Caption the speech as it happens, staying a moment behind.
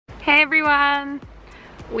Hey everyone!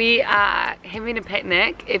 We are having a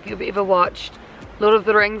picnic. If you've ever watched Lord of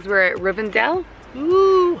the Rings, we're at Rivendell.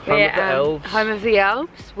 Ooh, home of the elves. Home of the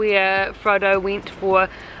elves, where Frodo went for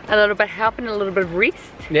a little bit of help and a little bit of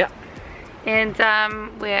rest. Yeah. And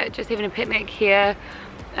we're just having a picnic here.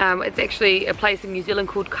 It's actually a place in New Zealand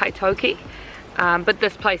called Kaitoki. But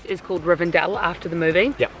this place is called Rivendell after the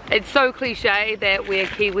movie. Yep. It's so cliche that we're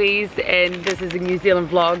Kiwis and this is a New Zealand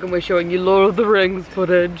vlog and we're showing you Lord of the Rings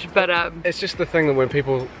footage, but it's just the thing that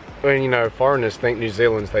when you know, foreigners think New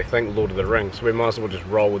Zealand's, they think Lord of the Rings, so we might as well just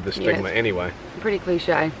roll with the stigma anyway. Pretty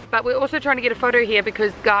cliche. But we're also trying to get a photo here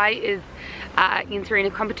because Guy is entering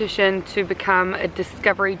a competition to become a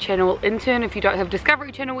Discovery Channel intern. If you don't have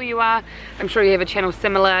Discovery Channel where you are, I'm sure you have a channel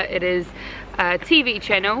similar. It is a TV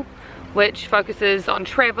channel which focuses on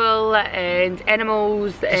travel and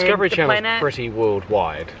animals and the planet. Discovery Channel is pretty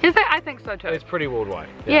worldwide. Is it? I think so too. It's pretty worldwide.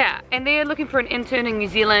 Yeah, and they're looking for an intern in New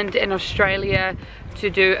Zealand and Australia to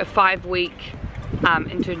do a 5-week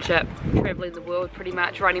internship, traveling the world pretty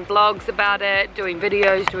much, writing blogs about it, doing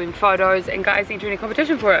videos, doing photos, and Guy's entering a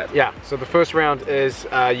competition for it. Yeah, so the first round is you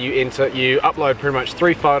upload pretty much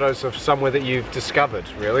 3 photos of somewhere that you've discovered,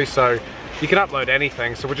 really. So you can upload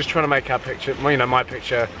anything, so we're just trying to make our picture, you know, my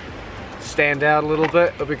picture stand out a little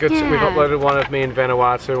bit. It'll be good. We've uploaded one of me in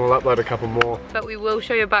Vanuatu, and we'll upload a couple more. But we will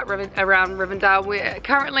show you about around Rivendell. We're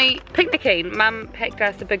currently picnicking. Mum packed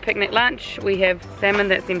us a big picnic lunch. We have salmon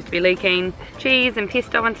that seems to be leaking, cheese and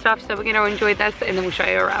pesto and stuff, so we're going to enjoy this and then we'll show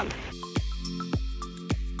you around.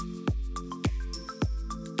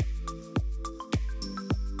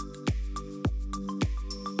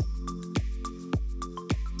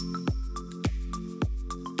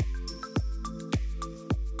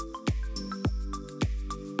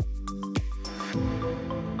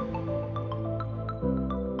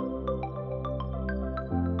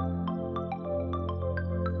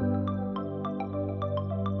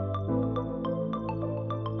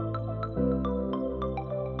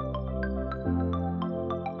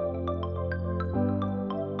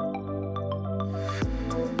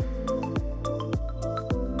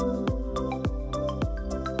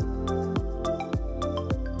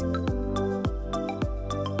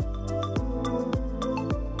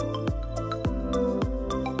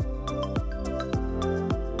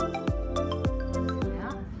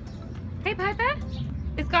 Hey Piper,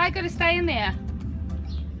 is Guy going to stay in there?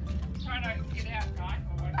 Trying to get out, Guy.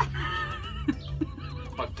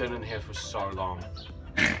 I've been in here for so long.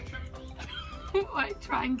 Wait,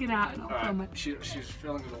 try and get out and I'll film it. She's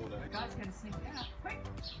filling it all day. Guy's going to sneak out. Quick.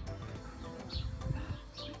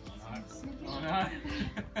 Oh no.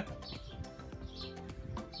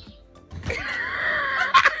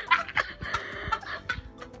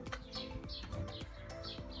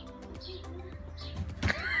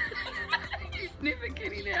 Never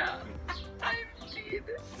getting out. I'm dead.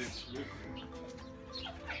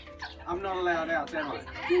 I'm not allowed out, am I?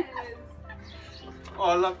 Oh,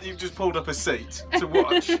 I love that you've just pulled up a seat to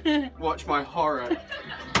watch my horror.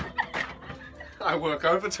 I work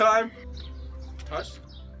overtime. Hush.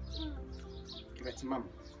 Give it to Mum.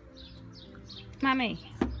 Mummy.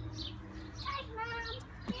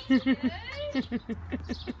 You want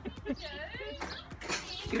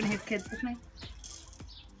to have kids with me?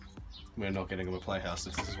 We're not getting them a playhouse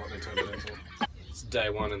if this is what they turned it into. It's day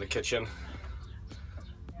 1 in the kitchen.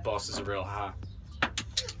 Boss is a real heart. I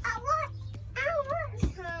want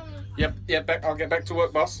some. Yep, I'll get back to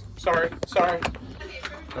work, boss. Sorry.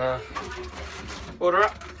 Order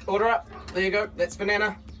up. There you go. That's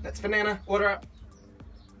banana. Order up.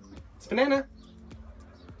 It's banana.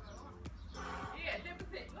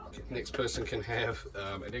 Next person can have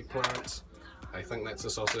an eggplant. I think that's a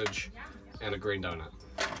sausage and a green donut.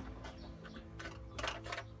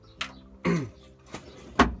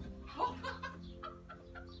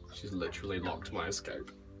 She's literally locked my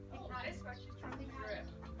escape.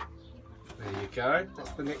 There you go,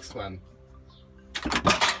 that's the next one.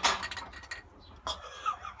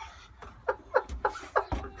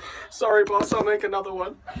 Sorry boss, I'll make another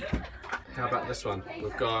one. How about this one?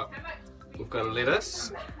 We've got a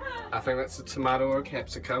lettuce. I think that's a tomato or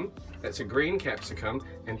capsicum. That's a green capsicum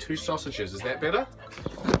and 2 sausages. Is that better?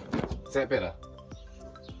 Is that better?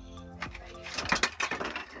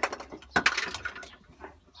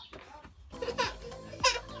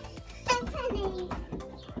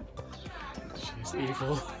 She's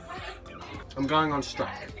evil. I'm going on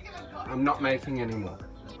strike. I'm not making any more.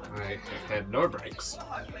 I have had no breaks.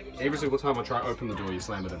 Every single time I try to open the door, you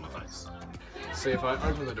slam it in my face. See, if I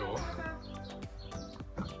open the door...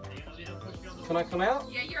 Can I come out?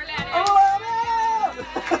 Yeah, you're allowed out. Oh,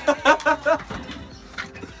 I'm out!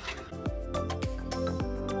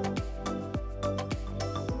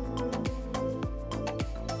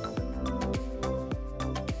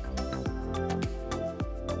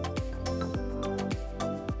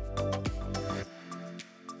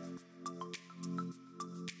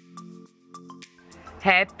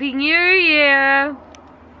 Happy New Year!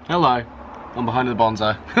 Hello. I'm behind the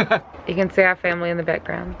bonsai. You can see our family in the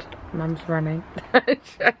background. Mum's running. I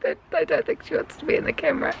don't think she wants to be in the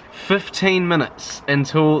camera. 15 minutes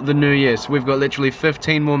until the New Year. So we've got literally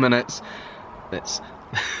 15 more minutes. That's...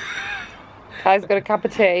 Kai's got a cup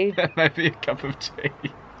of tea. Maybe a cup of tea.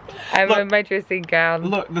 I'm in my dressing gown.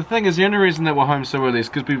 Look, the thing is, the only reason that we're home so early is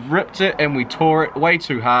because we've ripped it and we tore it way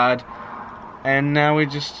too hard. And now we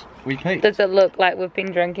peaked. Does it look like we've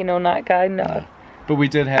been drinking all night, Guy? No. But we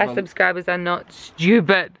did have our subscribers are not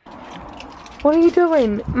stupid. What are you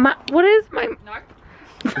doing? What is my... No.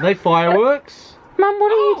 Are they fireworks? Mum,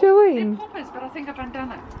 what are you doing? They're poppers, but I think I've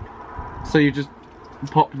undone it. So you just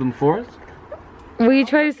popped them for us? Were you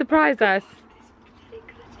trying to surprise us?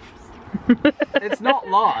 It's not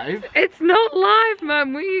live. It's not live,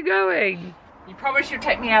 Mum. Where are you going? You promise you'll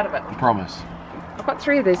take me out of it. I promise. I've got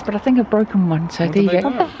 3 of these, but I think I've broken one, so What there do you they go.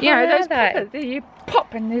 do? You know, What those are they? poppers, there you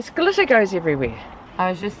pop and there's glitter goes everywhere. I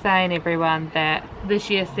was just saying, everyone, that this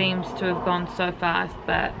year seems to have gone so fast,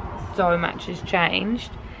 but so much has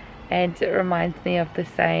changed. And it reminds me of the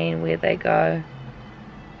saying where they go,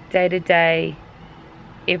 day to day,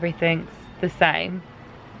 everything's the same.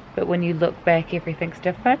 But when you look back, everything's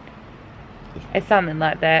different. It's something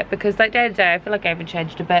like that. Because like day to day, I feel like I haven't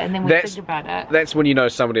changed a bit. And then we think about it. That's when you know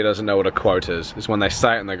somebody doesn't know what a quote is. It's when they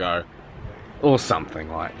say it and they go, or something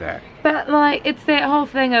like that. But like, it's that whole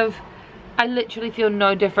thing of, I literally feel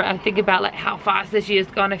no different. I think about like how fast this year's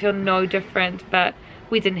gone. I feel no different. But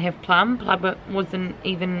we didn't have Plum. Plum wasn't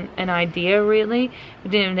even an idea really. We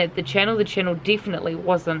didn't even have the channel. The channel definitely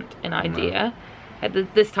wasn't an idea.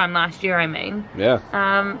 At this time last year, I mean. Yeah.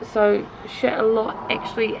 So shit, a lot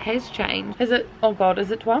actually has changed. Is it? Oh God,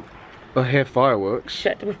 is it 12? I hear fireworks.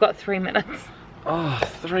 Shit, we've got 3 minutes. Oh,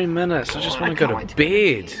 3 minutes. I just want to go to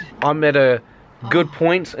bed. I'm at a good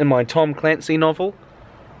point in my Tom Clancy novel.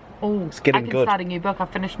 Oh, it's getting I can good. start a new book. I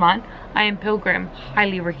finished mine. I Am Pilgrim.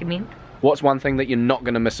 Highly recommend. What's one thing that you're not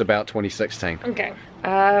going to miss about 2016? Okay.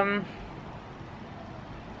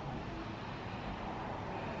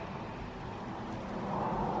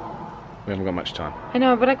 We haven't got much time. I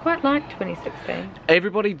know, but I quite like 2016.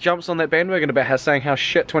 Everybody jumps on that bandwagon about saying how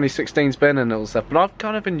shit 2016's been and all stuff, but I've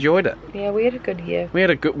kind of enjoyed it. Yeah, we had a good year.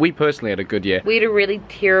 We personally had a good year. We had a really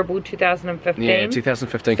terrible 2015. Yeah,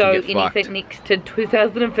 2015 so can get anything fucked. next to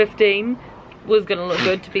 2015 was going to look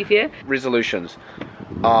good, to be fair. Resolutions.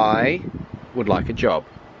 I would like a job.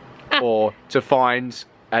 Or to find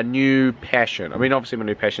a new passion. I mean, obviously my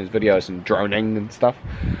new passion is videos and droning and stuff.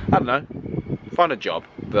 I don't know. Find a job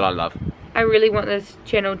that I love. I really want this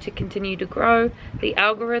channel to continue to grow. The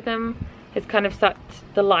algorithm has kind of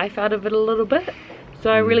sucked the life out of it a little bit.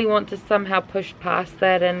 So I really want to somehow push past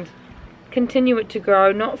that and continue it to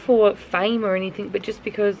grow. Not for fame or anything, but just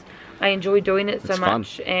because I enjoy doing it so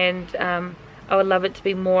much. And I would love it to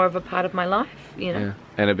be more of a part of my life, you know. Yeah.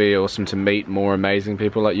 And it'd be awesome to meet more amazing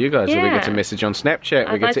people like you guys. Yeah. We get to message on Snapchat,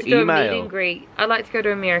 we get to email. I'd like to do a meet and greet. I'd like to go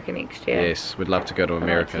to America next year. Yes, we'd love to go to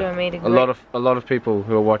America. I'd like to do a meet and greet. A lot of people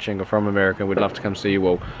who are watching are from America. We'd love to come see you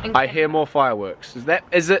all. I hear more fireworks.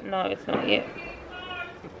 Is it? No, it's not yet.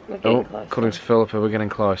 We're getting close. According to Philippa, we're getting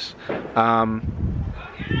close. No.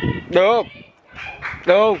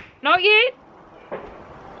 No. Not yet.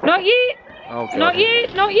 Not yet. Oh, God. Not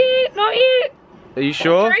yet. Not yet. Not yet. Are you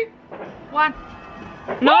sure? 3, 1.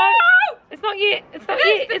 No. Whoa! It's not yet. It's not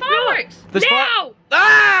yet. The It's fireworks. There's now.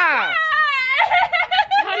 Ah!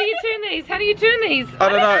 How do you turn these? How do you turn these? I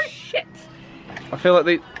don't know. Shit. I feel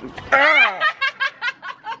like I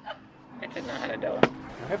don't know how to do it.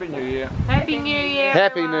 Happy New Year. Happy New Year.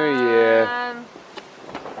 Happy New Year.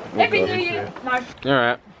 Happy New Year. No.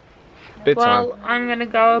 Alright. Bedtime. Well, I'm gonna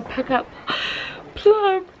go pick up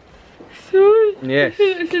Plum soon. Yes.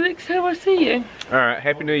 It's the next time I see you. Alright,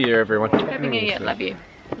 Happy New Year, everyone. Happy New Year. Love you.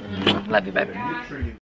 Love you, baby.